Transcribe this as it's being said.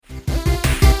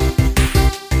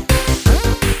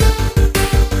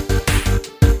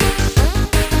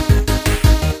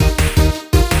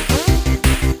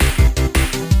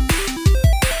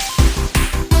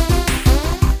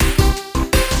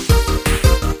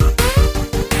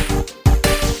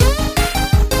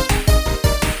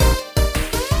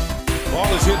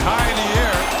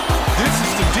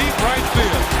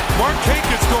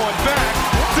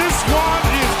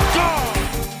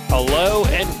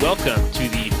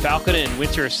Falcon and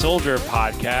Winter Soldier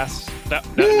podcast.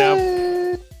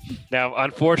 Now,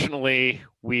 unfortunately,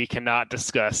 we cannot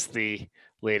discuss the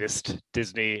latest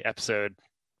Disney episode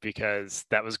because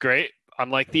that was great.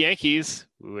 Unlike the Yankees,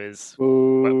 who is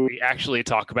what we actually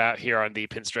talk about here on the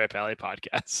Pinstripe Alley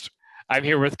podcast. I'm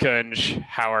here with Kunj.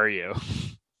 How are you?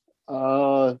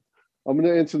 I'm going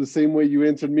to answer the same way you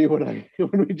answered me when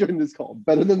we joined this call.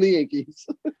 Better than the Yankees.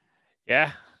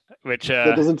 Yeah, which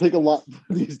that doesn't take a lot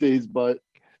these days, but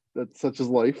that's such as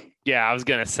life. Yeah, I was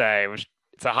going to say,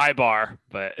 it's a high bar,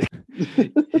 but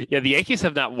yeah, the Yankees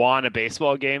have not won a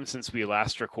baseball game since we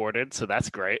last recorded, so that's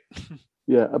great.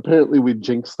 Yeah, apparently we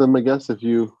jinxed them, I guess, if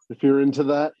you're into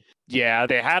that. Yeah,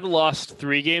 they had lost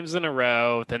 3 games in a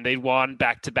row, then they won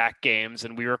back-to-back games,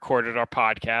 and we recorded our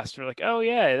podcast. We're like, oh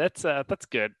yeah, that's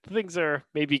good. Things are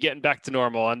maybe getting back to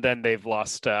normal, and then they've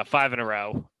lost 5 in a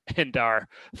row and are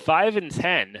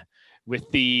 5-10 with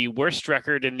the worst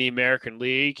record in the American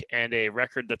League and a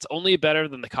record that's only better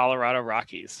than the Colorado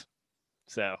Rockies.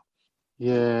 So,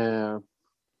 yeah,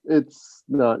 it's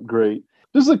not great.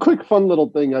 Just a quick fun little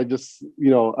thing. I have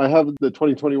the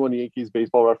 2021 Yankees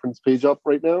baseball reference page up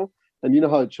right now. And you know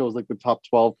how it shows like the top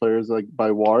 12 players like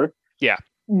by WAR? Yeah.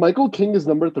 Michael King is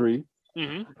number 3.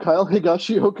 Mm-hmm. Kyle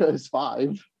Higashioka is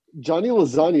 5. Johnny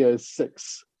Lasagna is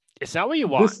 6. Is that what you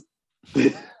want?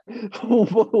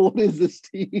 What is this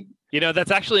team?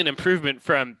 That's actually an improvement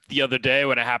from the other day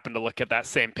when I happened to look at that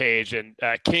same page, and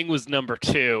King was number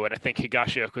 2, and I think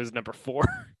Higashioka was number 4.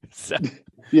 So.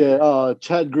 Yeah,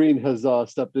 Chad Green has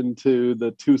stepped into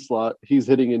the 2 slot. He's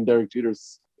hitting in Derek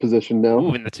Jeter's position now.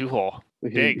 Ooh, in the 2-hole.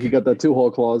 He got that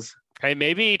 2-hole clause. Hey,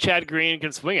 maybe Chad Green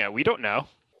can swing it. We don't know.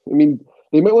 I mean,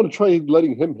 they might want to try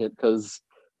letting him hit because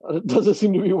it doesn't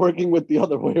seem to be working with the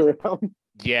other way around.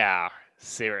 Yeah.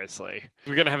 Seriously.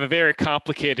 We're going to have a very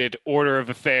complicated order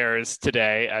of affairs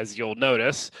today, as you'll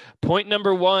notice. Point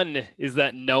number 1 is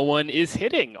that no one is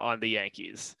hitting on the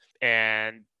Yankees.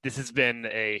 And this has been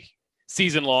a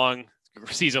season long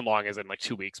as in like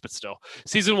 2 weeks, but still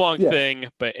season-long thing.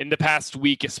 But in the past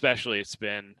week especially, it's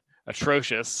been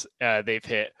atrocious. They've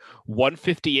hit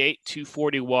 158,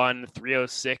 241,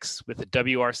 306 with a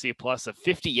WRC plus of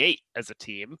 58 as a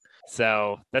team.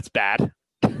 So that's bad.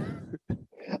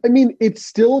 I mean, it's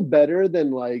still better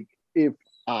than like if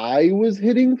I was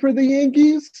hitting for the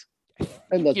Yankees.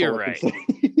 And that's You're all right. I can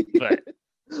say. But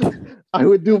I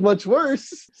would do much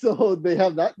worse. So they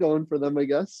have that going for them, I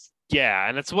guess. Yeah,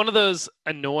 and it's one of those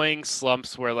annoying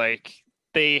slumps where like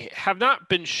they have not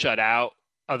been shut out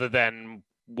other than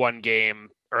one game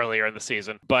earlier in the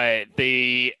season, but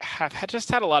they have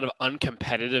just had a lot of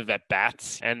uncompetitive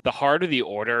at-bats, and the heart of the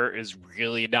order is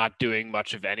really not doing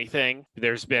much of anything.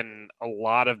 There's been a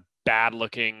lot of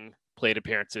bad-looking plate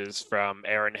appearances from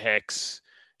Aaron Hicks,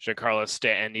 Giancarlo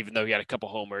Stanton, even though he had a couple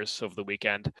homers over the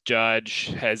weekend.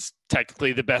 Judge has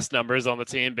technically the best numbers on the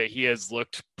team, but he has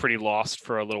looked pretty lost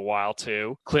for a little while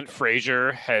too. Clint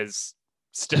Frazier has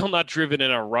still not driven in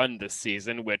a run this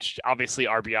season, which obviously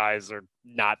RBIs are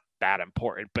not that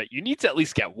important, but you need to at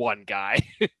least get one guy.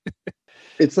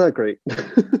 It's not great.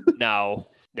 No.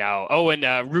 Oh, and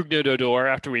Rougned Odor,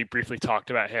 after we briefly talked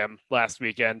about him last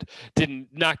weekend, did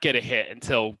not get a hit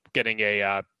until getting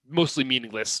a mostly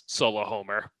meaningless solo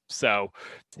homer. So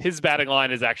his batting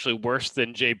line is actually worse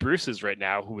than Jay Bruce's right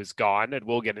now, who is gone, and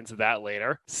we'll get into that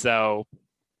later. So,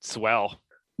 swell.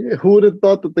 Yeah, who would have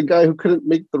thought that the guy who couldn't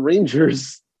make the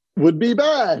Rangers would be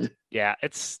bad? Yeah,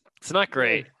 it's not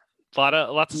great.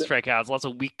 Lots of strikeouts, lots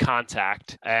of weak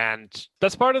contact, and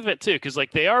that's part of it too, because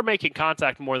like they are making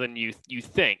contact more than you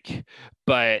think,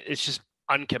 but it's just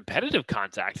uncompetitive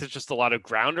contact. It's just a lot of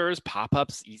grounders,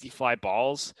 pop-ups, easy fly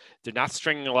balls. They're not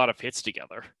stringing a lot of hits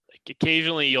together. Like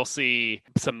occasionally you'll see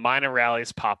some minor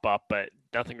rallies pop up, but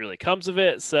nothing really comes of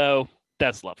it. So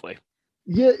that's lovely.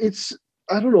 Yeah,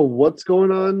 I don't know what's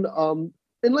going on.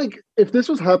 And like, if this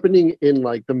was happening in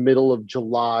like the middle of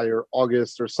July or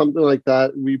August or something like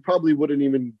that, we probably wouldn't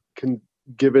even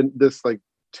given this like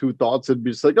 2 thoughts. It'd be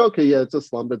just like, okay, yeah, it's a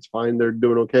slump. It's fine. They're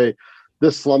doing okay.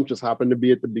 This slump just happened to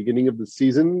be at the beginning of the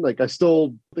season. Like, I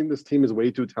still think this team is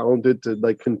way too talented to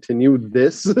like continue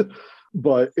this,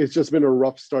 but it's just been a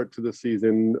rough start to the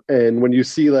season. And when you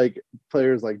see like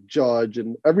players like Judge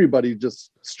and everybody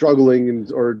just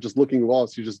struggling or just looking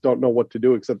lost, you just don't know what to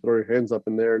do except throw your hands up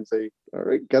in there and say, all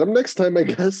right, get them next time, I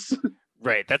guess.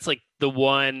 Right. That's like the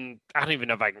one, I don't even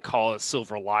know if I can call it a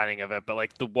silver lining of it, but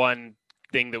like the one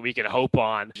thing that we can hope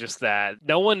on, just that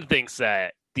no one thinks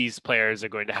that these players are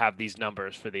going to have these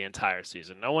numbers for the entire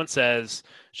season. No one says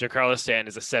Giancarlo Stanton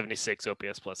is a 76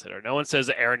 OPS plus hitter. No one says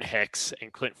Aaron Hicks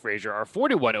and Clint Frazier are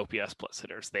 41 OPS plus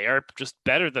hitters. They are just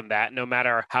better than that, no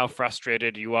matter how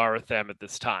frustrated you are with them at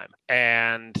this time.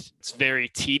 And it's very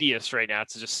tedious right now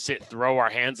to just throw our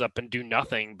hands up and do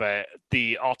nothing. But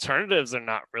the alternatives are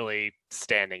not really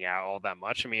standing out all that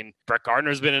much. I mean, Brett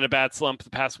Gardner's been in a bad slump the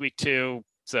past week too.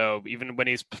 So even when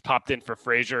he's popped in for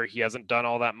Frazier, he hasn't done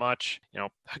all that much.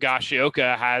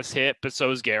 Higashioka has hit, but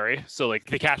so is Gary. So like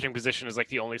the catching position is like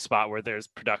the only spot where there's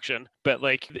production. But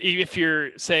like if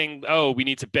you're saying, oh, we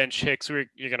need to bench Hicks, you're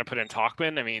going to put in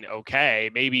Tauchman. I mean, okay,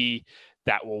 maybe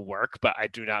that will work, but I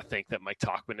do not think that Mike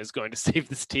Tauchman is going to save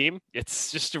this team.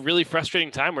 It's just a really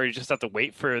frustrating time where you just have to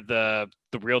wait for the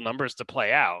real numbers to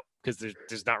play out because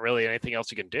there's not really anything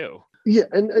else you can do. Yeah,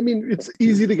 and I mean, it's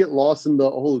easy to get lost in the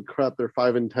holy crap, they're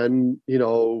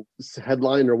 5-10,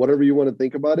 headline or whatever you want to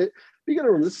think about it. But you got to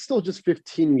remember, this is still just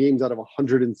 15 games out of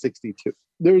 162.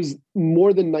 There's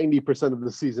more than 90% of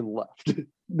the season left.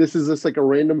 This is just like a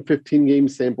random 15-game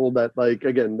sample that, like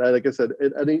I said,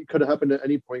 it could have happened at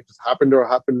any point. Just happened or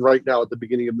happened right now at the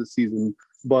beginning of the season.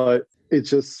 But it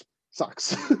just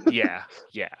sucks. Yeah.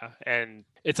 And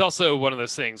it's also one of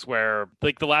those things where,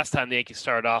 like, the last time the Yankees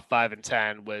started off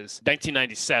 5-10 was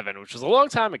 1997, which was a long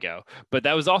time ago, but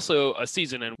that was also a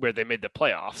season in where they made the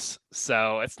playoffs.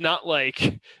 So it's not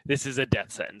like this is a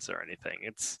death sentence or anything.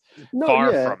 It's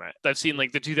far from it. I've seen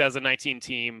like the 2019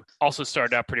 team also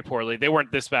started out pretty poorly. They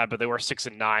weren't this bad, but they were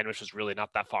 6-9, which was really not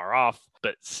that far off.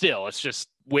 But still, it's just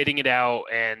waiting it out,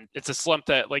 and it's a slump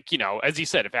that, like, as you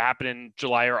said, if it happened in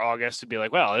July or August, it'd be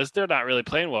like, well, they're not really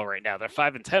playing well right now. They're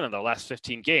 5-10 in the last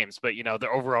 15 games, but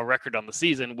their overall record on the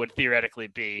season would theoretically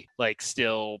be like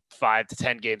still 5 to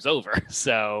 10 games over.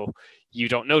 So you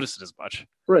don't notice it as much.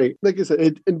 Right. Like I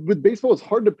said, with baseball, it's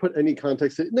hard to put any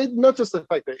context. Not just the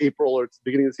fact that April or it's the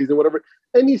beginning of the season, whatever,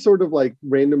 any sort of like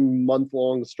random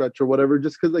month-long stretch or whatever,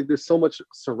 just because like there's so much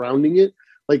surrounding it.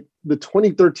 Like the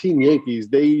 2013 Yankees,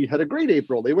 they had a great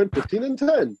April. They went 15-10.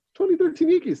 2013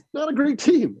 Yankees, not a great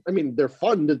team. I mean, they're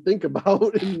fun to think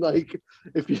about, and like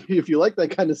if you like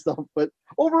that kind of stuff, but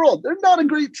overall, they're not a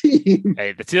great team.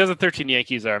 Hey, the 2013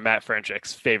 Yankees are Matt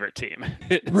Frenchik's favorite team.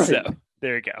 Right. So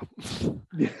there you go.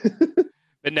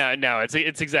 But no,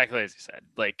 it's exactly as you said.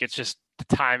 Like, it's just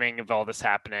the timing of all this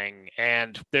happening,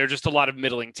 and there are just a lot of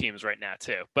middling teams right now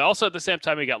too. But also at the same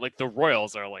time, we got like the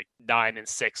Royals are like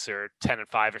 9-6 or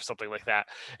 10-5 or something like that,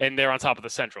 and they're on top of the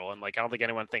Central. And like, I don't think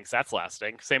anyone thinks that's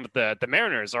lasting. Same with the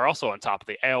Mariners are also on top of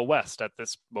the AL West at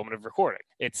this moment of recording.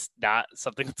 It's not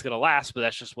something that's going to last, but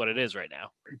that's just what it is right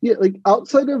now. Yeah, like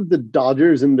outside of the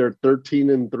Dodgers and their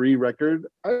 13-3 record,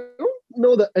 I don't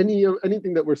know that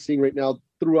anything that we're seeing right now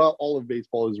throughout all of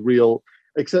baseball is real,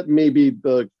 except maybe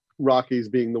the Rockies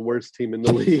being the worst team in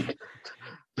the league.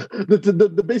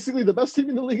 Basically the best team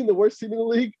in the league and the worst team in the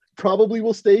league probably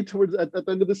will stay towards at the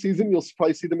end of the season. You'll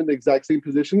probably see them in the exact same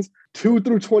positions. 2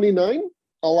 through 29,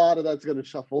 a lot of that's going to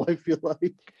shuffle, I feel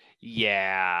like.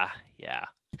 Yeah.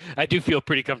 I do feel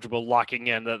pretty comfortable locking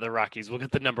in that the Rockies will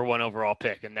get the number 1 overall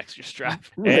pick in next year's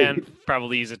draft, right, and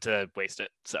probably use it to waste it.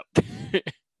 So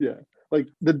yeah. Like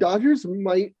the Dodgers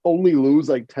might only lose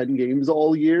like 10 games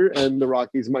all year, and the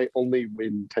Rockies might only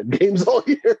win 10 games all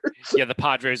year. Yeah, the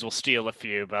Padres will steal a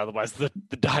few, but otherwise the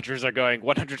Dodgers are going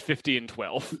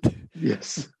 150-12.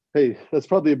 Yes. Hey, that's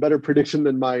probably a better prediction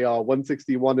than my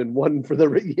 161-1 for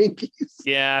the Yankees.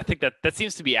 Yeah, I think that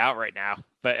seems to be out right now.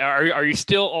 But are you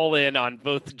still all in on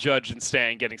both Judge and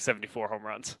Stanton getting 74 home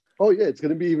runs? Oh yeah, it's going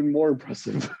to be even more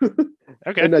impressive.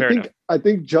 Okay, and I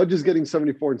think Judge is getting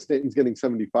 74 and Stanton's getting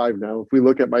 75 now. If we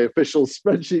look at my official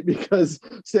spreadsheet, because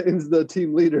Stanton's the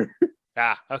team leader.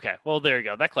 Okay. Well, there you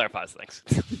go. That clarifies things.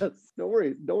 Yes, don't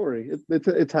worry.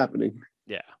 It's happening.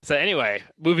 Yeah. So anyway,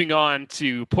 moving on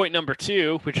to point number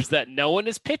 2, which is that no one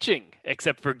is pitching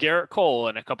except for Garrett Cole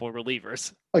and a couple of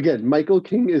relievers. Again, Michael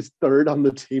King is 3rd on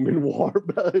the team in WAR,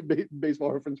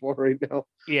 baseball reference WAR right now.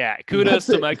 Yeah, kudos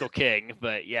to Michael King,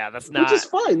 but yeah, that's not. Which is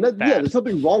fine. There's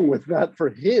nothing wrong with that for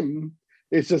him.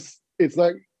 It's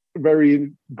not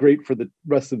very great for the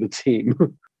rest of the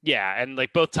team. Yeah, and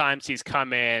like both times he's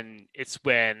come in, it's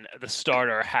when the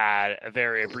starter had a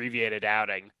very abbreviated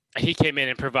outing. He came in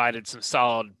and provided some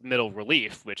solid middle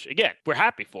relief, which, again, we're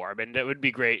happy for him. And it would be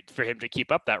great for him to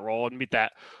keep up that role and meet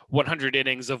that 100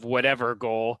 innings of whatever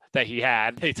goal that he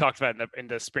had. He talked about in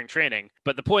the spring training.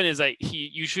 But the point is that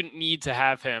you shouldn't need to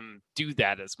have him do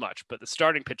that as much. But the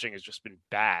starting pitching has just been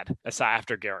bad aside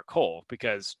after Garrett Cole,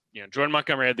 because Jordan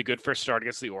Montgomery had the good first start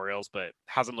against the Orioles, but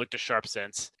hasn't looked as sharp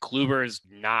since. Kluber has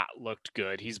not looked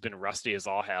good. He's been rusty as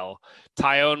all hell.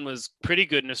 Taillon was pretty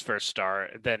good in his first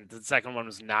start. Then the second one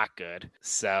was not good.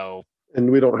 So,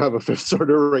 and we don't have a fifth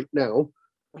starter right now.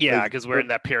 Yeah, because we're in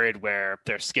that period where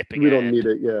they're skipping. We don't need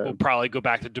it. Yeah, we'll probably go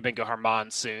back to Domingo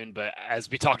Germán soon, but as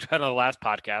we talked about on the last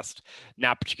podcast,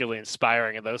 not particularly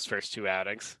inspiring in those first two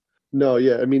outings. No,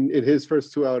 yeah, I mean, in his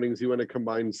first two outings, he went a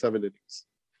combined 7 innings.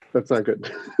 That's not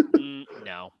good.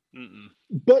 No. Mm-mm.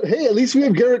 But hey, at least we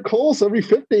have Garrett Cole, so every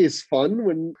fifth day is fun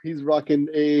when he's rocking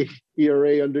a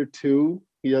ERA under 2.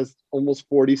 He has almost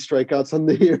 40 strikeouts on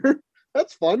the year.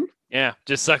 That's fun. Yeah,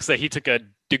 just sucks that he took a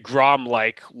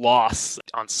DeGrom-like loss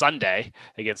on Sunday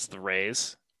against the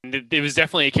Rays. It was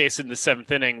definitely a case in the 7th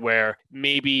inning where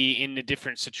maybe in a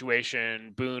different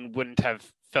situation, Boone wouldn't have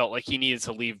felt like he needed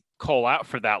to leave Cole out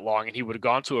for that long and he would have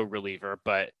gone to a reliever.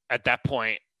 But at that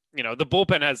point, the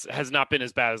bullpen has not been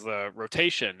as bad as the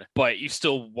rotation, but you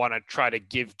still want to try to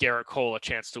give Garrett Cole a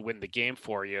chance to win the game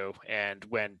for you. And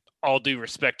when all due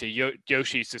respect to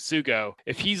Yoshi Tsutsugo,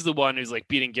 if he's the one who's like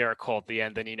beating Garrett Cole at the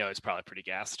end, then he's probably pretty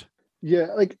gassed.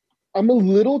 Yeah, like I'm a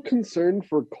little concerned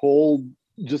for Cole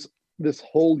just this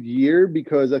whole year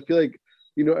because I feel like,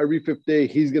 every fifth day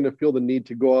he's going to feel the need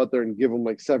to go out there and give him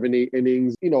like 7-8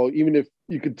 innings. Even if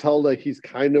you could tell that he's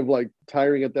kind of like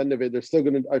tiring at the end of it, they're still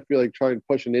going to, I feel like, try and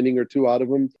push an inning or two out of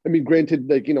him. I mean, granted,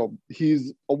 like,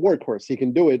 he's a workhorse. He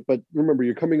can do it. But remember,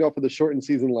 you're coming off of the shortened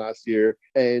season last year.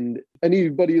 And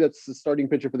anybody that's the starting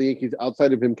pitcher for the Yankees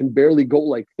outside of him can barely go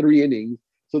like 3 innings.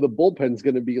 So the bullpen's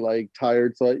going to be like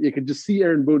tired. So you could just see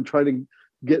Aaron Boone trying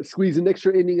to squeeze an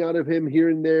extra inning out of him here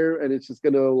and there. And it's just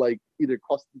going to like either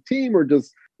cost the team or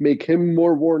just make him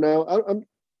more worn out.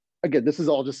 Again, this is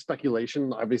all just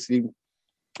speculation. Obviously,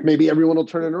 maybe everyone will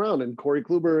turn it around and Corey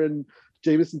Kluber and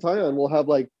Jameson Taillon will have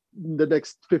like the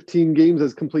next 15 games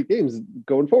as complete games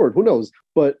going forward. Who knows?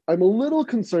 But I'm a little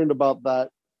concerned about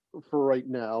that for right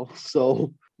now.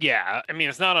 So yeah, I mean,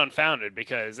 it's not unfounded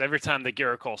because every time the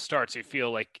Garrett Cole starts, you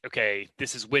feel like, okay,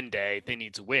 this is win day. They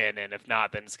need to win. And if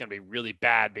not, then it's going to be really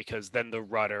bad because then the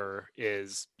rudder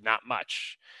is not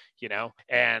much,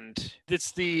 And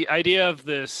it's the idea of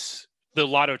the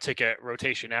lotto ticket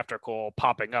rotation after Cole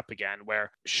popping up again, where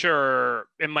sure,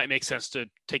 it might make sense to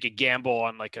take a gamble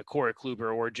on like a Corey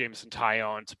Kluber or Jameson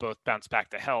Taillon to both bounce back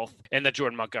to health and that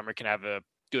Jordan Montgomery can have a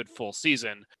good full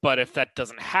season. But if that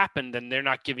doesn't happen, then they're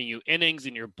not giving you innings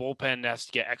and your bullpen has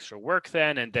to get extra work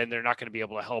then. And then they're not going to be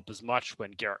able to help as much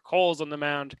when Garrett Cole's on the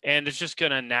mound. And it's just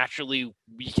going to naturally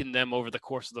weaken them over the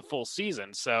course of the full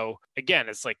season. So again,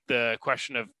 it's like the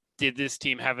question of, did this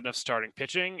team have enough starting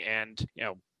pitching? And,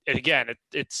 again,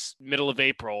 it's middle of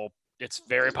April. It's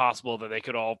very possible that they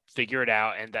could all figure it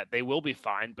out and that they will be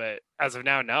fine. But as of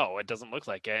now, no, it doesn't look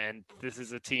like it. And this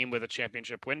is a team with a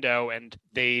championship window and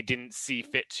they didn't see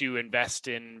fit to invest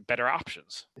in better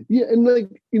options. Yeah. And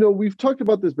we've talked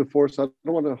about this before, so I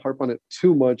don't want to harp on it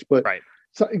too much, but right.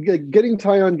 So getting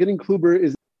Taillon, getting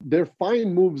Kluber they're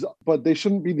fine moves, but they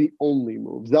shouldn't be the only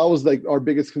moves. That was like our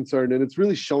biggest concern. And it's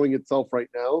really showing itself right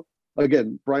now.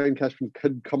 Again, Brian Cashman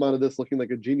could come out of this looking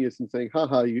like a genius and saying,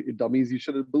 haha, you dummies, you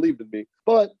should have believed in me.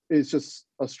 But it's just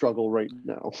a struggle right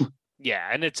now. Yeah,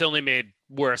 and it's only made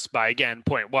worse by, again,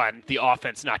 point one, the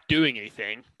offense not doing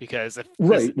anything, because if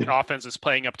the offense is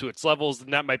playing up to its levels, then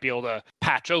that might be able to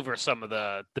patch over some of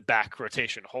the back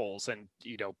rotation holes. And,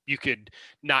 you could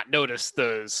not notice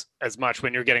those as much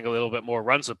when you're getting a little bit more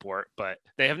run support, but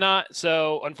they have not.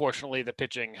 So unfortunately, the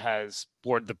pitching has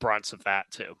borne the brunts of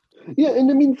that too. Yeah, and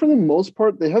I mean, for the most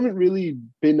part, they haven't really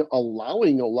been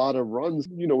allowing a lot of runs.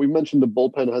 We mentioned the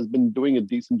bullpen has been doing a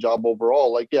decent job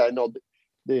overall. Like, yeah, I know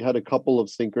they had a couple of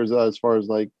sinkers as far as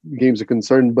like games are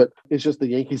concerned, but it's just the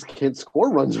Yankees can't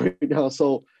score runs right now.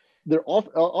 So their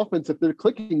offense, if they're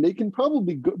clicking, they can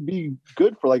probably be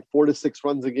good for like 4 to 6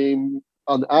 runs a game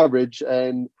on average.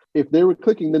 And if they were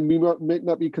clicking, then we might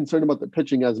not be concerned about the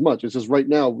pitching as much. It's just right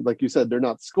now, like you said, they're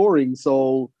not scoring.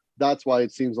 So that's why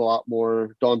it seems a lot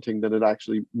more daunting than it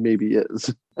actually maybe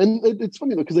is. And it's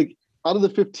funny though, because like out of the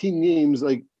 15 games,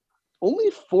 like only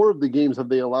 4 of the games have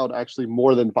they allowed actually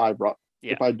more than 5 runs.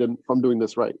 Yeah. If I'm doing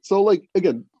this right. So like,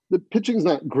 again, the pitching's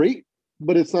not great,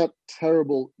 but it's not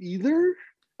terrible either.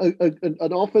 An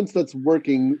offense that's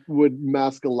working would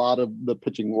mask a lot of the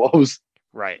pitching woes.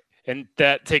 Right. And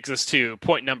that takes us to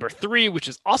point number 3, which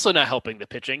is also not helping the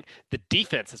pitching. The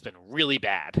defense has been really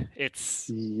bad. It's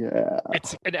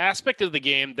an aspect of the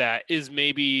game that is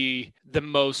maybe the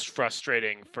most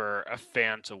frustrating for a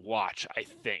fan to watch, I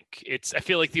think. I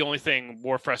feel like the only thing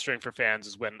more frustrating for fans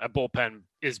is when a bullpen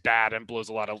is bad and blows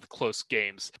a lot of close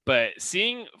games. But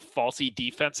seeing faulty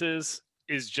defenses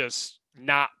is just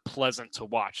not pleasant to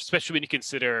watch, especially when you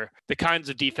consider the kinds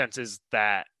of defenses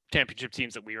that championship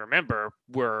teams that we remember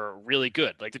were really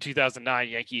good. Like the 2009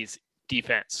 Yankees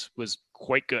defense was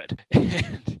quite good.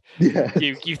 Yeah.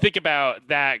 You think about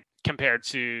that compared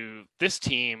to this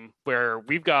team where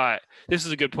this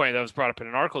is a good point that was brought up in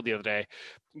an article the other day.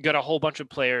 We've got a whole bunch of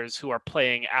players who are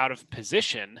playing out of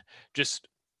position, just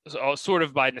sort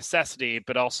of by necessity,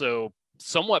 but also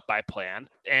somewhat by plan,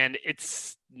 and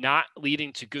it's not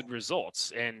leading to good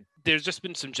results. And there's just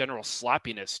been some general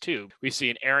sloppiness too. We've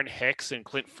seen Aaron Hicks and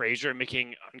Clint Frazier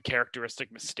making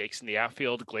uncharacteristic mistakes in the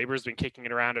outfield. Gleyber's been kicking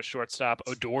it around at shortstop.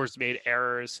 Odor's made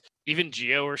errors. Even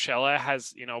Gio Urshela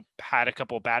has, had a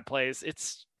couple of bad plays.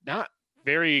 It's not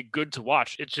very good to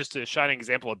watch. It's just a shining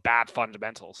example of bad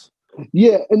fundamentals.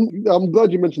 Yeah, and I'm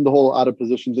glad you mentioned the whole out of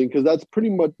position thing, because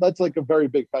that's like a very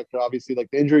big factor. Obviously, like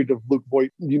the injury to Luke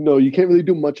Voit, you can't really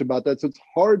do much about that. So it's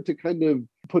hard to kind of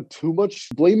put too much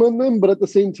blame on them. But at the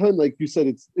same time, like you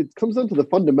said, it comes down to the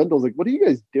fundamentals. Like, what are you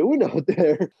guys doing out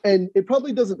there? And it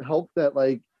probably doesn't help that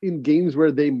like in games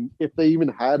where if they even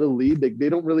had a lead, they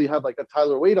don't really have like a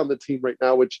Tyler Wade on the team right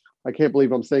now, which I can't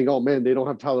believe I'm saying, oh man, they don't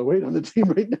have Tyler Wade on the team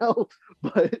right now.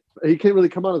 But he can't really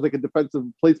come out as like a defensive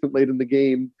placement late in the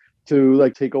game to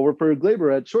like take over for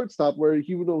Gleyber at shortstop, where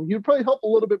he would probably help a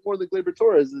little bit more than Gleyber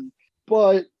Torres.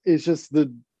 But it's just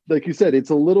like you said,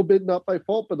 it's a little bit not by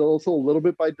fault, but also a little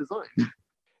bit by design.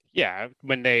 Yeah,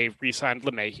 when they re-signed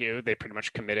LeMahieu, they pretty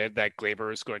much committed that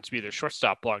Gleyber is going to be their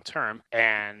shortstop long term,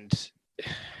 and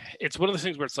it's one of those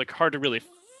things where it's like hard to really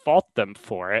fault them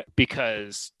for it,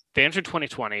 because they entered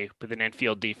 2020 with an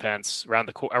infield defense around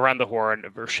the horn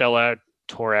of Urshela,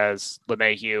 Torres,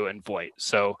 LeMahieu, and Voit.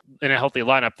 So in a healthy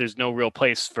lineup, there's no real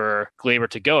place for Gleyber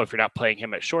to go if you're not playing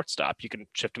him at shortstop. You can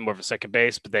shift him over to second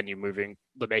base, but then you're moving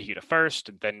LeMahieu to first.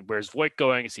 And then where's Voit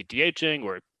going? Is he DHing?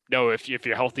 Or no, if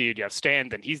you're healthy and you have Stan,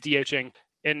 then he's DHing.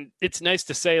 And it's nice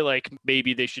to say, like,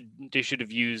 maybe they should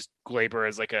have used Gleyber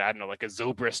as like a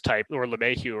Zobrist type, or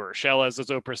LeMahieu or Urshela as a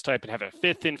Zobrist type, and have a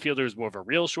fifth infielder who's more of a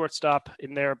real shortstop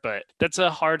in there. But that's a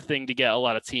hard thing to get a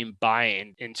lot of team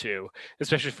buy-in into,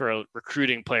 especially for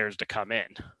recruiting players to come in.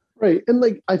 Right. And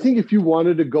like, I think if you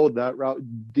wanted to go that route,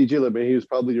 DJ LeMahieu is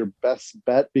probably your best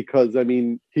bet, because I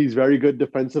mean, he's very good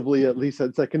defensively, at least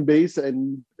at second base,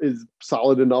 and is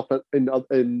solid enough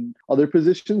in other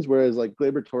positions. Whereas like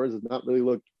Gleyber Torres has not really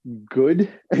looked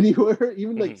good anywhere.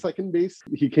 Even like second base,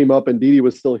 he came up and Didi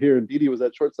was still here, and Didi was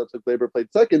at shortstop, so Gleyber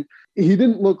played second. He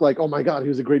didn't look like, oh my God, he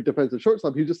was a great defensive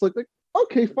shortstop. He just looked like,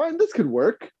 okay, fine, this could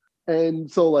work.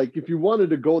 And so, like, if you wanted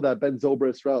to go that Ben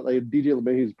Zobrist route, like DJ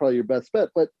LeMahieu is probably your best bet.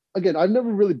 But again, I've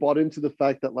never really bought into the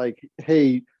fact that, like,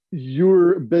 hey,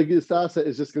 your biggest asset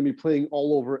is just going to be playing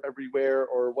all over everywhere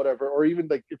or whatever. Or even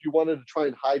like if you wanted to try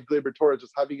and hide Gleyber Torres,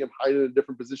 just having him hide in a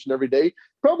different position every day,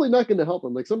 probably not going to help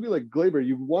him. Like somebody like Gleyber,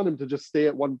 you want him to just stay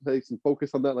at one place and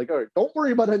focus on that. Like, all right, don't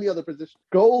worry about any other position.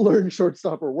 Go learn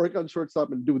shortstop or work on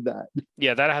shortstop and do that.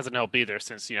 Yeah, that hasn't helped either,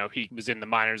 since, he was in the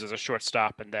minors as a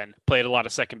shortstop and then played a lot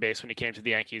of second base when he came to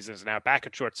the Yankees and is now back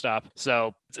at shortstop.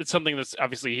 So it's something that's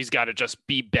obviously he's got to just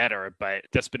be better, but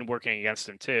that's been working against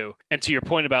him too. And to your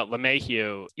point about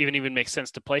LeMahieu, even makes sense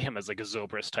to play him as like a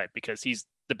Zobrist type, because he's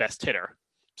the best hitter.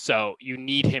 So you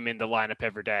need him in the lineup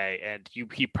every day, and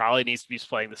he probably needs to be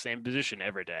playing the same position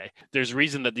every day. There's a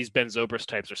reason that these Ben Zobrist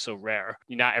types are so rare.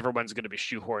 Not everyone's going to be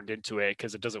shoehorned into it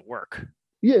because it doesn't work.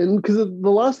 Yeah, and because the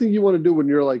last thing you want to do when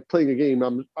you're like playing a game,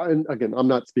 I'm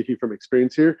not speaking from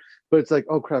experience here, but it's like,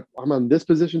 oh crap, I'm on this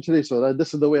position today, so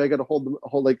this is the way I got to hold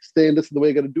like stand. This is the way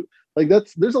I got to do. Like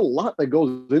there's a lot that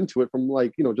goes into it, from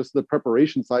like just the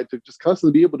preparation side to just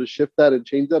constantly be able to shift that and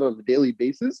change that on a daily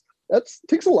basis. That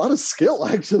takes a lot of skill.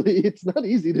 Actually, it's not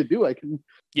easy to do.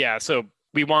 Yeah, so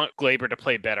we want Gleyber to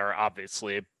play better,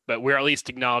 obviously, but we're at least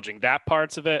acknowledging that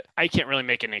parts of it. I can't really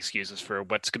make any excuses for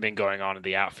what's been going on in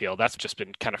the outfield. That's just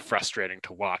been kind of frustrating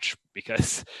to watch,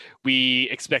 because we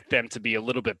expect them to be a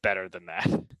little bit better than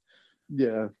that.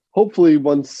 Yeah. Hopefully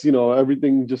once,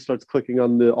 everything just starts clicking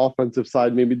on the offensive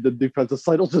side, maybe the defensive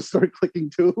side will just start clicking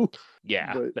too.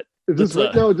 Yeah. But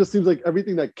right now, it just seems like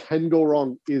everything that can go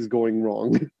wrong is going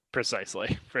wrong.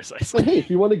 Precisely. But hey, if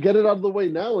you want to get it out of the way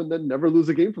now and then never lose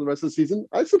a game for the rest of the season,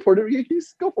 I support it,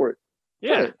 Yankees. Go for it.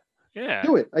 Yeah. Yeah.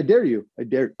 Do it. I dare you. I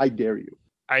dare you.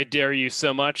 I dare you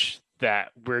so much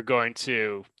that we're going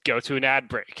to go to an ad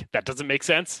break. That doesn't make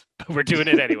sense, but we're doing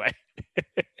it anyway.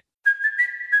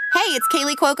 Hey, it's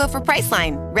Kaylee Cuoco for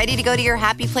Priceline. Ready to go to your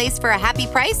happy place for a happy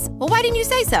price? Well, why didn't you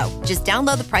say so? Just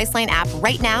download the Priceline app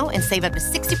right now and save up to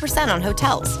 60% on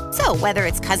hotels. So whether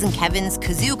it's Cousin Kevin's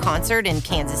Kazoo Concert in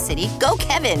Kansas City, go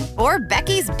Kevin, or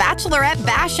Becky's Bachelorette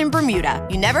Bash in Bermuda,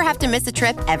 you never have to miss a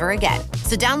trip ever again.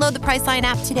 So download the Priceline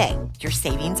app today. Your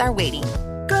savings are waiting.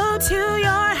 Go to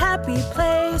your happy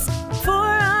place for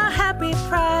a happy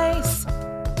price.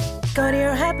 Go to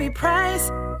your happy price,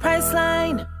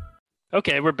 Priceline.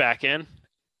 Okay, we're back in.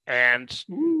 And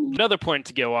another point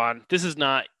to go on. This is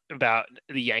not about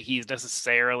the Yankees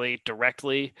necessarily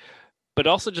directly, but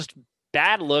also just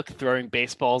bad luck throwing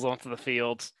baseballs onto the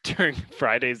field during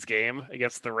Friday's game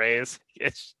against the Rays.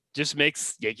 It just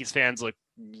makes Yankees fans look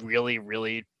really,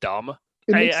 really dumb.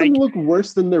 It makes them look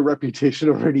worse than their reputation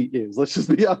already is. Let's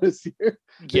just be honest here.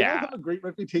 They Yeah. have a great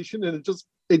reputation, and it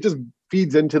just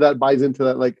feeds into that, buys into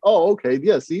that. Like, oh, okay,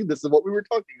 yeah. See, this is what we were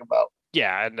talking about.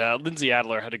 Yeah, and Lindsay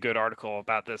Adler had a good article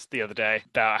about this the other day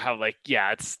about how,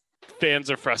 it's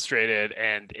fans are frustrated,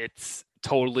 and it's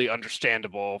totally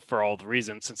understandable for all the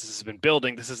reasons. Since this has been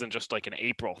building, this isn't just like an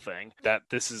April thing, that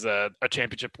this is a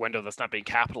championship window that's not being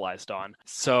capitalized on.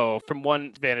 So from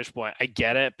one vantage point, I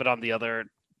get it, but on the other,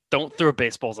 don't throw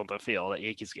baseballs on the field at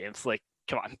Yankees games. Like,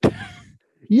 come on.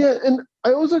 Yeah, and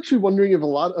I was actually wondering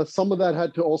if some of that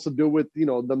had to also do with,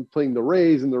 them playing the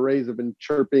Rays, and the Rays have been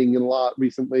chirping a lot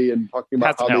recently and talking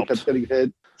about how they kept getting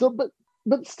hit. So, but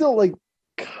still, like,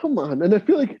 come on. And I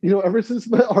feel like, ever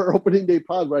since our opening day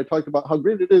pod where I talked about how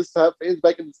great it is to have fans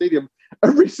back in the stadium,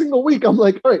 every single week I'm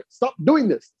like, all right, stop doing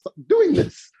this. Stop doing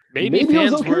this. Maybe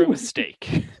fans were a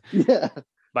mistake. Yeah.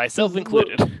 Myself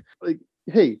included. Like,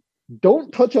 hey,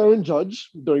 don't touch Aaron Judge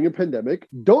during a pandemic.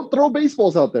 Don't throw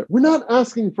baseballs out there. We're not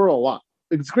asking for a lot.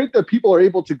 It's great that people are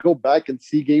able to go back and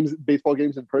see baseball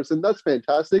games in person. That's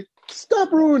fantastic.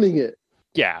 Stop ruining it.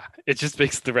 Yeah, it just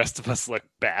makes the rest of us look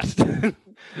bad.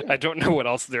 I don't know what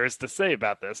else there is to say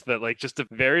about this, but just a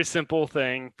very simple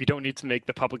thing. You don't need to make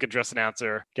the public address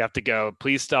announcer. You have to go,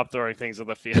 please stop throwing things on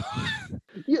the field.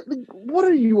 Yeah, what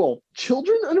are you all,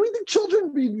 children? I don't even think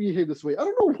children behave this way. I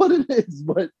don't know what it is,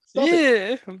 but stop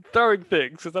it. I'm throwing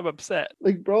things because I'm upset.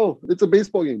 Like, bro, it's a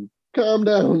baseball game. Calm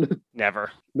down.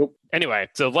 Never. Nope. Anyway,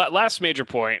 so last major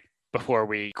point before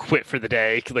we quit for the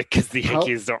day, because the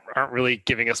Yankees aren't really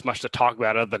giving us much to talk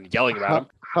about other than yelling about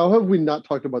them. How have we not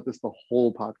talked about this the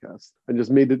whole podcast and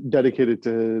just made it dedicated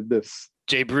to this?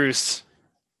 Jay Bruce,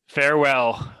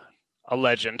 farewell, a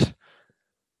legend.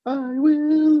 I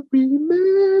will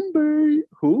remember.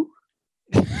 Who?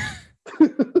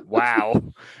 Wow.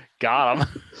 Got him.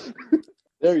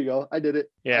 There you go. I did it.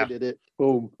 Yeah. I did it.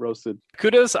 Boom. Roasted.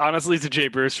 Kudos, honestly, to Jay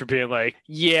Bruce for being like,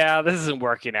 yeah, this isn't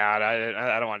working out.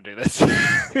 I don't want to do this.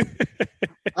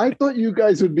 I thought you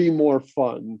guys would be more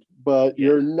fun, but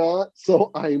you're not,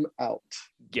 so I'm out.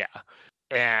 Yeah.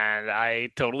 And I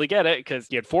totally get it because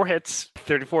he had 4 hits,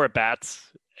 34 at-bats,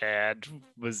 and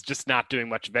was just not doing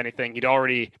much of anything. He'd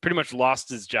already pretty much lost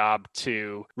his job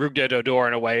to Rougned Odor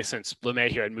in a way since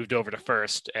LeMahieu had moved over to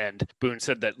first, and Boone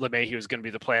said that LeMahieu was going to be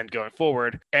the plan going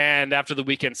forward. And after the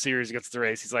weekend series against the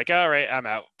Rays, he's like, all right, I'm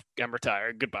out. I'm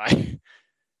retired. Goodbye.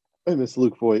 I miss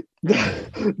Luke Voigt.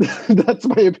 That's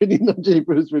my opinion on Jay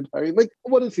Bruce retiring. Like,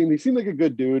 what it seemed, he seemed like a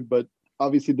good dude, but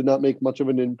obviously did not make much of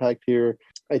an impact here.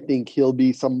 I think he'll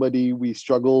be somebody we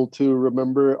struggle to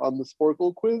remember on the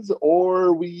Sporkle quiz,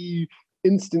 or we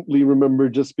instantly remember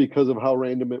just because of how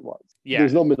random it was. Yeah.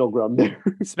 There's no middle ground there.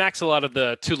 Smacks a lot of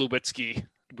the Tulowitzki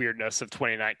weirdness of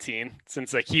 2019,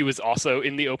 since he was also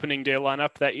in the opening day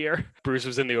lineup that year. Bruce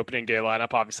was in the opening day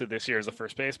lineup, obviously this year as a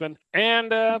first baseman,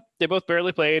 and they both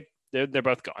barely played. They're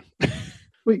both gone.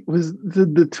 Wait, was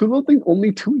the Tulo thing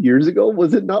only 2 years ago?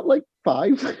 Was it not like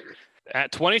 5?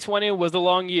 2020 was a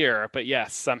long year, but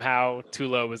yes, somehow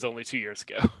Tulo was only 2 years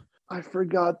ago. I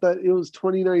forgot that it was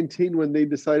 2019 when they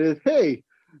decided, hey,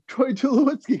 Troy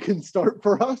Tulowitzki can start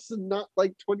for us, and not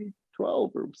like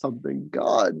 2012 or something.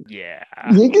 God. Yeah.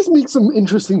 Yankees make some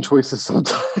interesting choices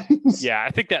sometimes. Yeah,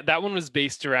 I think that one was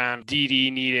based around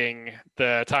Didi needing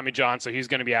the Tommy John, so he's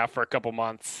going to be out for a couple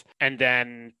months. And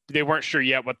then they weren't sure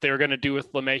yet what they were going to do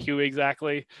with LeMahieu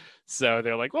exactly. So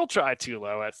they're like, we'll try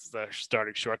Tulo as the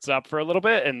starting shortstop for a little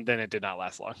bit, and then it did not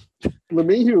last long.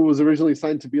 LeMahieu was originally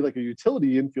signed to be like a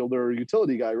utility infielder or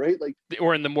utility guy, right? Like,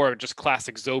 or in the more just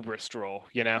classic Zobrist role,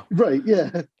 you know? Right,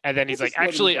 yeah. And then he's like,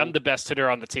 actually, I'm the best hitter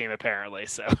on the team, apparently.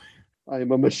 So I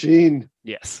am a machine.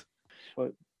 yes.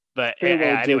 But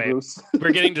anyway,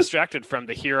 we're getting distracted from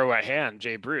the hero at hand,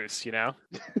 Jay Bruce, you know?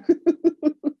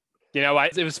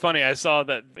 It was funny. I saw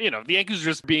that, the Yankees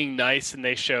were just being nice and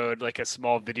they showed like a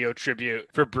small video tribute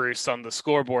for Bruce on the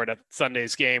scoreboard at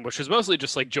Sunday's game, which was mostly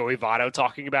just like Joey Votto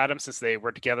talking about him since they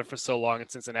were together for so long in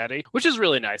Cincinnati, which is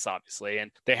really nice, obviously.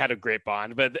 And they had a great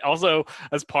bond. But also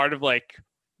as part of like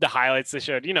the highlights they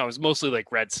showed, it was mostly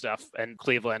like Red stuff and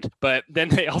Cleveland. But then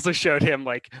they also showed him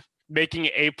like making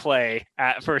a play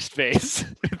at first base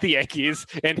with the Yankees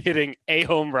and hitting a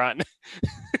home run.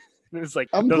 It was like,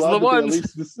 those are the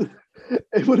ones.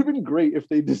 It would have been great if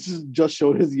they just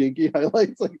showed his Yankee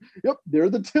highlights. Like, yep, they're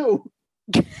the two.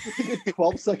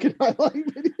 12-second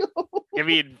highlight video. I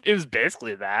mean, it was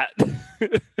basically that.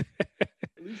 At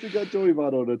least we got Joey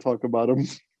Votto to talk about him.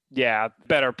 Yeah,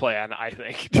 better plan, I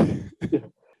think. Yeah.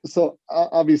 So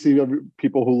obviously,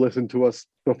 people who listen to us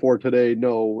before today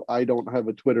know I don't have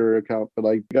a Twitter account, but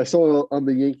I saw on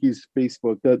the Yankees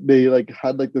Facebook that they like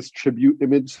had like this tribute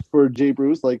image for Jay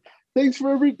Bruce, like, thanks for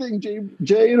everything, Jay.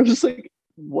 And I'm just like,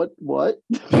 what?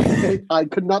 I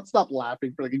could not stop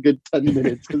laughing for like a good 10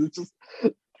 minutes because it's just,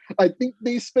 I think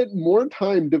they spent more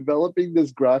time developing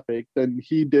this graphic than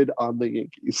he did on the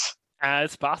Yankees.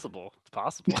 It's possible. It's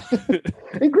possible.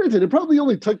 And granted, it probably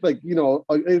only took like,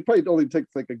 it probably only takes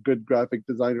like a good graphic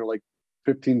designer like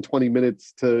 15, 20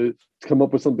 minutes to come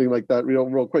up with something like that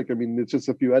real quick. I mean, it's just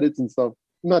a few edits and stuff,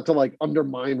 not to like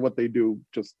undermine what they do,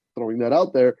 just throwing that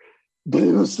out there. But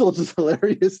it was still just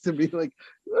hilarious to be like,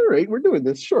 all right, we're doing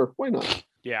this. Sure, why not?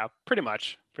 Yeah, pretty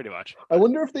much. I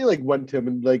wonder if they like went to him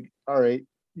and like, all right,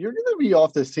 you're going to be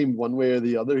off this team one way or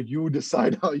the other. You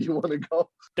decide how you want to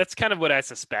go. That's kind of what I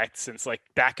suspect, since like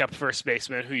backup first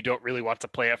baseman who you don't really want to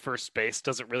play at first base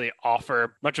doesn't really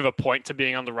offer much of a point to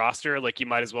being on the roster. Like, you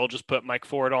might as well just put Mike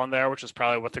Ford on there, which is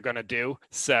probably what they're going to do.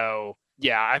 So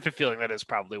yeah, I have a feeling that is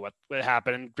probably what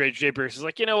happened. And Jay Bruce is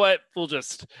like, you know what?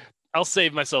 I'll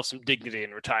save myself some dignity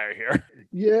and retire here.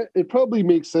 Yeah, it probably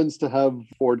makes sense to have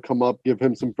Ford come up, give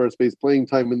him some first base playing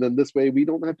time, and then this way we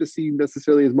don't have to see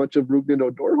necessarily as much of Rougned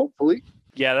Odor, hopefully.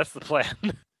 Yeah, that's the plan.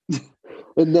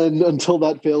 And then until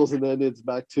that fails, and then it's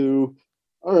back to,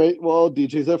 all right, well,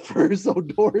 DJ's at first,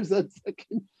 Odor's at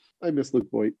second. I miss Luke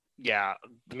Voit. Yeah,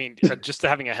 I mean, just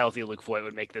having a healthy Luke Voit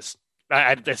would make this,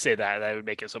 I say that would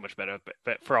make it so much better,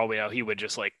 but for all we know, he would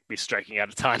just like be striking out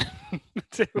a ton.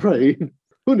 Right.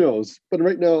 Who knows? But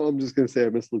right now, I'm just going to say I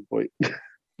miss Luke Voit.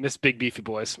 Miss big beefy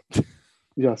boys.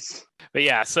 Yes. But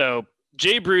yeah, so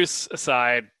Jay Bruce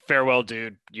aside, farewell,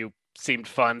 dude. You seemed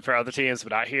fun for other teams,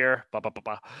 but not here. Blah, blah, blah,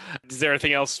 blah. Is there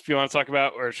anything else you want to talk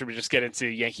about, or should we just get into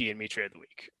Yankee and Mitre of the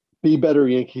week? Be better,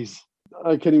 Yankees.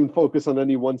 I can't even focus on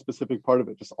any one specific part of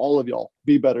it. Just all of y'all.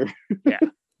 Be better.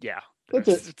 Yeah. That's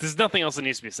it. There's nothing else that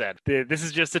needs to be said. This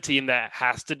is just a team that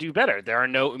has to do better. There are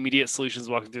no immediate solutions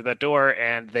walking through that door,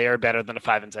 and they are better than a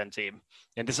 5-10 team.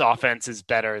 And this offense is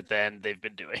better than they've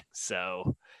been doing.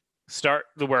 So start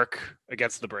the work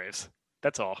against the Braves.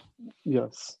 That's all.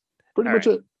 Yes. Pretty much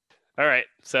it. All right.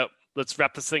 So let's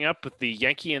wrap this thing up with the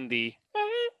Yankee and the...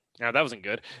 Now, that wasn't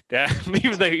good.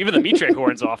 Even the Mitre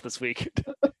horns off this week.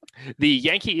 The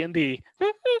Yankee and the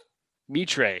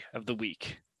Mitre of the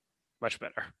week. Much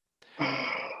better.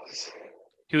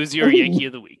 Who's your Yankee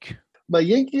of the week? My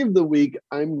Yankee of the week,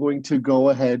 I'm going to go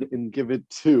ahead and give it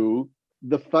to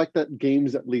the fact that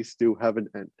games at least do have an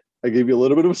end. I gave you a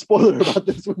little bit of a spoiler about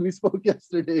this when we spoke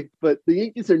yesterday, but the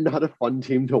Yankees are not a fun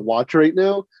team to watch right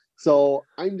now. So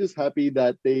I'm just happy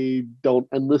that they don't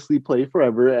endlessly play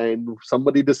forever. And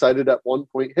somebody decided at one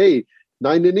point, hey,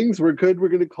 9 innings, we're good. We're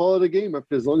going to call it a game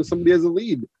after as long as somebody has a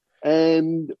lead.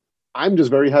 And I'm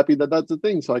just very happy that that's a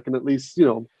thing. So I can at least,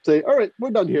 say, all right, we're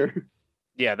done here.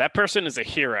 Yeah, that person is a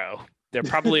hero. They're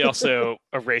probably also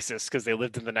a racist because they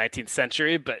lived in the 19th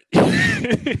century, but...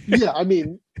 Yeah, I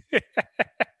mean...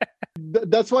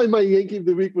 That's why my Yankee of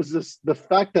the week was just the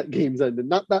fact that games ended,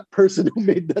 not that person who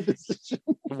made that decision.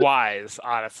 Wise,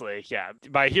 honestly. Yeah.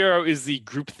 My hero is the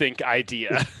groupthink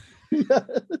idea. Yeah.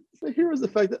 My hero is the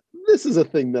fact that this is a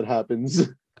thing that happens.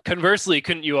 Conversely,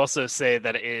 couldn't you also say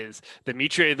that it is the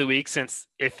Mitre of the week, since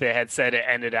if they had said it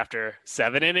ended after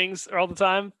 7 innings all the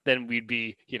time, then we'd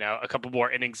be, a couple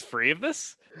more innings free of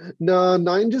this? No,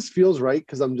 9 just feels right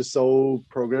because I'm just so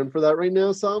programmed for that right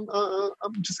now. So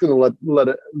I'm just going to let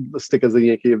it stick as the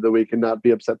Yankee of the week and not be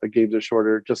upset that games are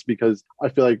shorter, just because I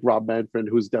feel like Rob Manfred,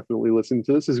 who's definitely listening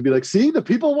to this, is going to be like, see, the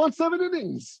people want 7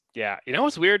 innings. Yeah. You know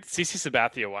what's weird? CC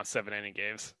Sabathia wants 7-inning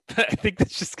games. I think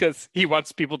that's just because he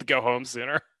wants people to go home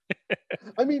sooner.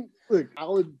 I mean, look,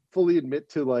 I'll fully admit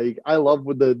to I love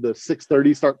with the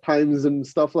 6:30 start times and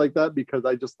stuff like that because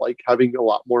I just like having a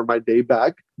lot more of my day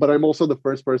back. But I'm also the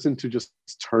first person to just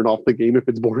turn off the game if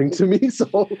it's boring to me.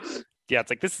 So Yeah, it's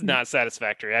like, this is not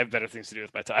satisfactory. I have better things to do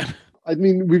with my time. I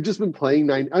mean, we've just been playing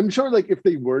 9. I'm sure, like, if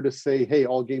they were to say, hey,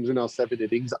 all games are now 7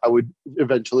 innings, I would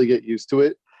eventually get used to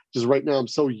it. Just right now, I'm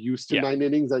so used to 9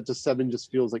 innings that just 7 just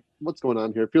feels like, what's going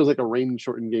on here? It feels like a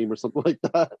rain-shortened game or something like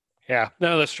that. Yeah,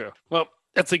 no, that's true. Well,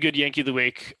 that's a good Yankee of the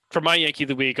week. For my Yankee of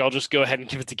the week, I'll just go ahead and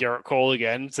give it to Garrett Cole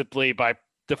again, simply by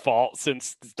default,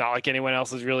 since it's not like anyone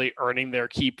else is really earning their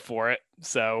keep for it.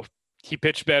 So he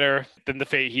pitched better than the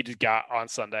fate he got on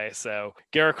Sunday. So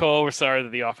Garrett Cole, we're sorry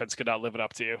that the offense could not live it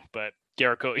up to you, but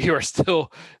Garrett Cole, you are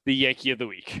still the Yankee of the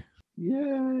week.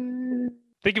 Yeah.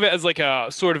 Think of it as like a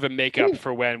sort of a makeup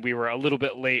for when we were a little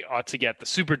bit late on to get the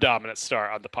super dominant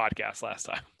start on the podcast last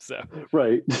time. So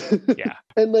right. Yeah.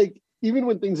 And like, even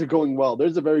when things are going well,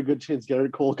 there's a very good chance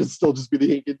Garrett Cole could still just be the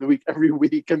Yankee of the week every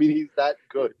week. I mean, he's that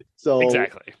good. So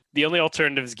exactly. The only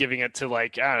alternative is giving it to,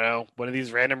 like, I don't know, one of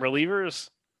these random relievers,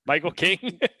 Michael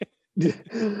King.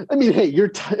 I mean, hey, you're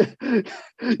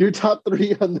top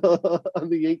 3 on the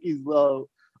Yankees WAR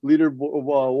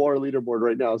leaderboard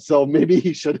right now, so maybe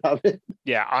he should have it.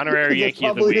 Yeah, honorary Yankee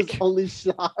of the week. His only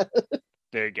shot.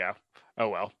 There you go. Oh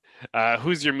well.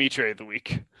 Who's your Mitre of the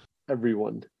week?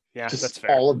 Everyone. Yeah, just that's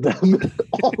fair. All of them.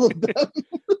 All of them.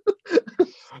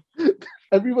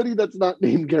 Everybody that's not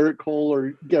named Garrett Cole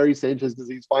or Gary Sanchez, because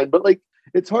he's fine. But like,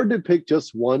 it's hard to pick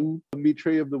just one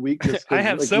Mitre of the week. I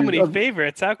have so many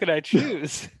favorites. How could I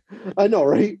choose? I know,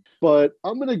 right? But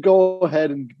I'm gonna go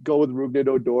ahead and go with Rougned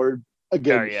Odor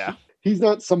again. Oh, yeah. He's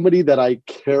not somebody that I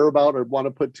care about or want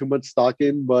to put too much stock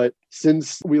in. But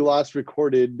since we last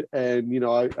recorded, and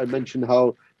I mentioned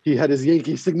how he had his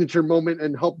Yankee signature moment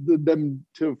and helped them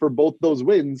for both those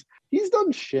wins, he's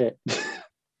done shit.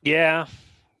 Yeah.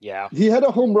 He had a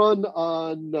home run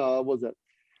on was that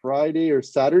Friday or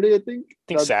Saturday? I think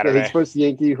Saturday. His first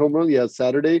Yankee home run. Yeah,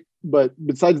 Saturday. But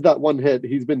besides that one hit,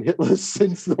 he's been hitless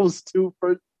since those 2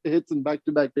 first hits in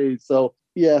back-to-back days. So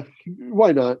yeah,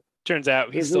 why not? Turns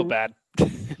out he's still bad.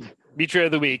 Mitre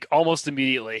of the week, almost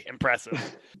immediately.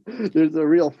 Impressive. There's a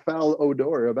real foul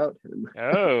odor about him.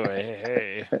 Oh,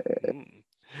 hey.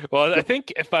 Well, I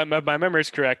think if my memory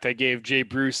is correct, I gave Jay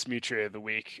Bruce Mitre of the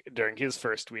week during his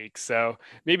first week. So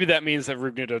maybe that means that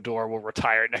Rougned Odor will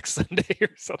retire next Sunday or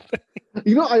something.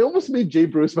 I almost made Jay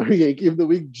Bruce my Yankee of the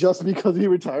week just because he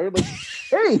retired. Like,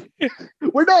 hey,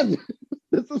 we're done.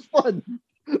 This is fun.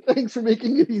 Thanks for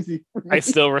making it easy for me. I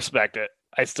still respect it.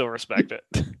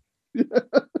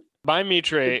 My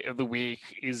Mitre of the week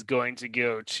is going to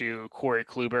go to Corey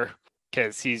Kluber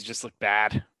because he's just looked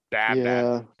bad.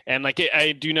 And like,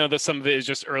 I do know that some of it is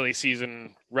just early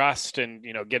season rust and,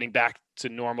 getting back to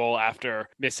normal after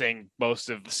missing most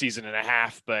of the season and a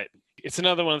half. But it's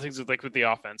another one of the things with the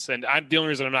offense. And the only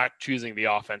reason I'm not choosing the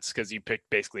offense because you picked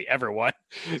basically everyone,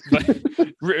 but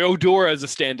Odor as a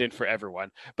stand-in for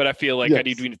everyone. But I feel like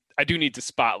yes. I do need to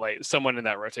spotlight someone in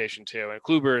that rotation too. And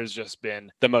Kluber has just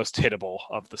been the most hittable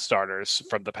of the starters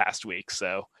from the past week.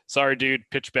 So sorry, dude,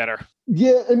 pitch better.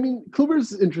 Yeah, I mean,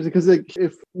 Kluber's interesting because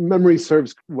if memory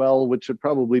serves well, which it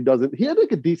probably doesn't, he had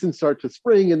like a decent start to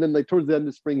spring. And then like towards the end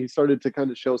of spring, he started to kind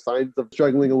of show signs of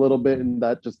struggling a little bit. And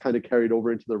that just kind of carried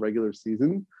over into the regular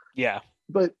season. Yeah.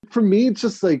 But for me, it's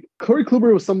just like Corey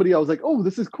Kluber was somebody I was like, oh,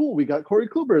 this is cool. We got Corey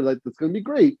Kluber. Like, that's going to be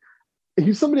great.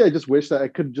 He's somebody I just wish that I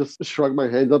could just shrug my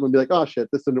hands up and be like, oh, shit,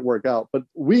 this didn't work out. But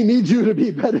we need you to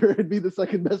be better and be the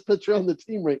second best pitcher on the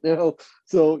team right now.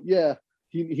 So, yeah,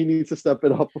 he needs to step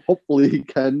it up. Hopefully he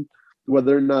can.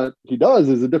 Whether or not he does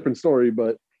is a different story.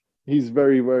 But he's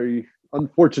very, very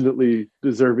unfortunately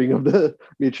deserving of the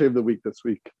Mitre of the week this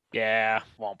week. Yeah,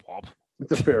 womp womp.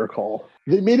 It's a fair call.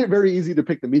 They made it very easy to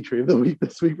pick the Mitre of the week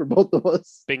this week for both of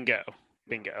us. Bingo.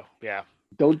 Yeah.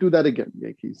 Don't do that again,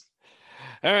 Yankees.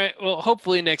 All right. Well,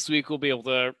 hopefully next week we'll be able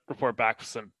to report back with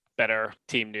some better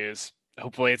team news.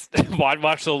 Hopefully it's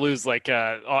watch they'll lose like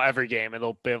every game and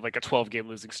they'll be like a 12-game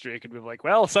losing streak and be like,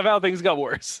 well, somehow things got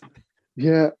worse.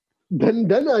 Yeah.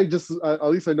 Then I just at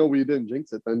least I know we didn't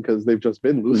jinx it then because they've just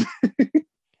been losing.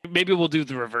 Maybe we'll do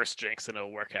the reverse jinx and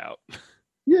it'll work out.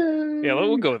 Yeah,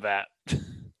 we'll go with that.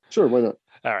 Sure, why not?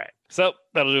 All right. So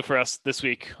that'll do for us this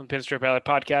week on Pinstripe Alley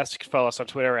Podcast. You can follow us on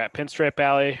Twitter at Pinstripe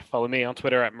Alley. Follow me on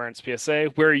Twitter at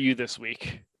MernsPSA. Where are you this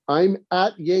week? I'm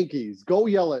at Yankees. Go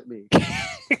yell at me.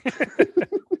 You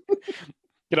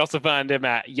can also find him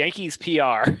at Yankees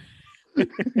PR.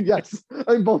 Yes,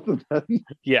 I'm both of them.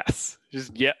 Yes.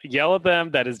 Just yell at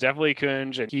them. That is definitely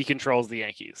Kunj, and he controls the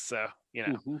Yankees. So,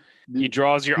 he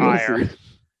draws your ire.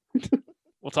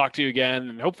 We'll talk to you again,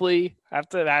 and hopefully have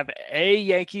to have a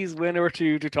Yankees win or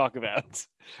two to talk about.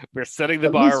 We're setting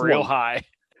the bar real high.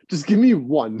 Just give me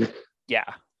one. Yeah.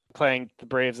 Playing the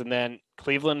Braves and then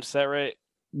Cleveland, is that right?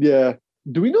 Yeah.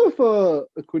 Do we know if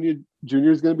Acuna Jr.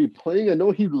 is going to be playing? I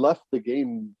know he left the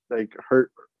game like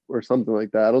hurt or something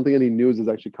like that. I don't think any news has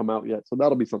actually come out yet, so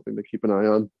that'll be something to keep an eye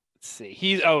on. Let's see.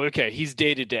 He's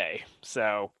day to day,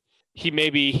 so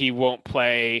he won't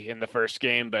play in the first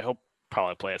game, but he'll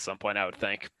probably play at some point, I would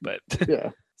think. But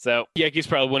Yeah. So Yankees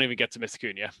probably won't even get to miss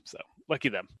Acuna. So lucky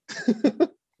them.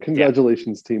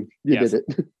 Congratulations, team. You Yes. did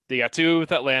it. They got 2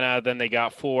 with Atlanta, then they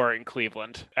got 4 in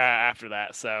Cleveland after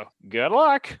that. So good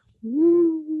luck.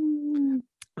 Woo.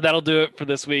 That'll do it for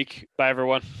this week. Bye,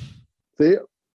 everyone. See ya.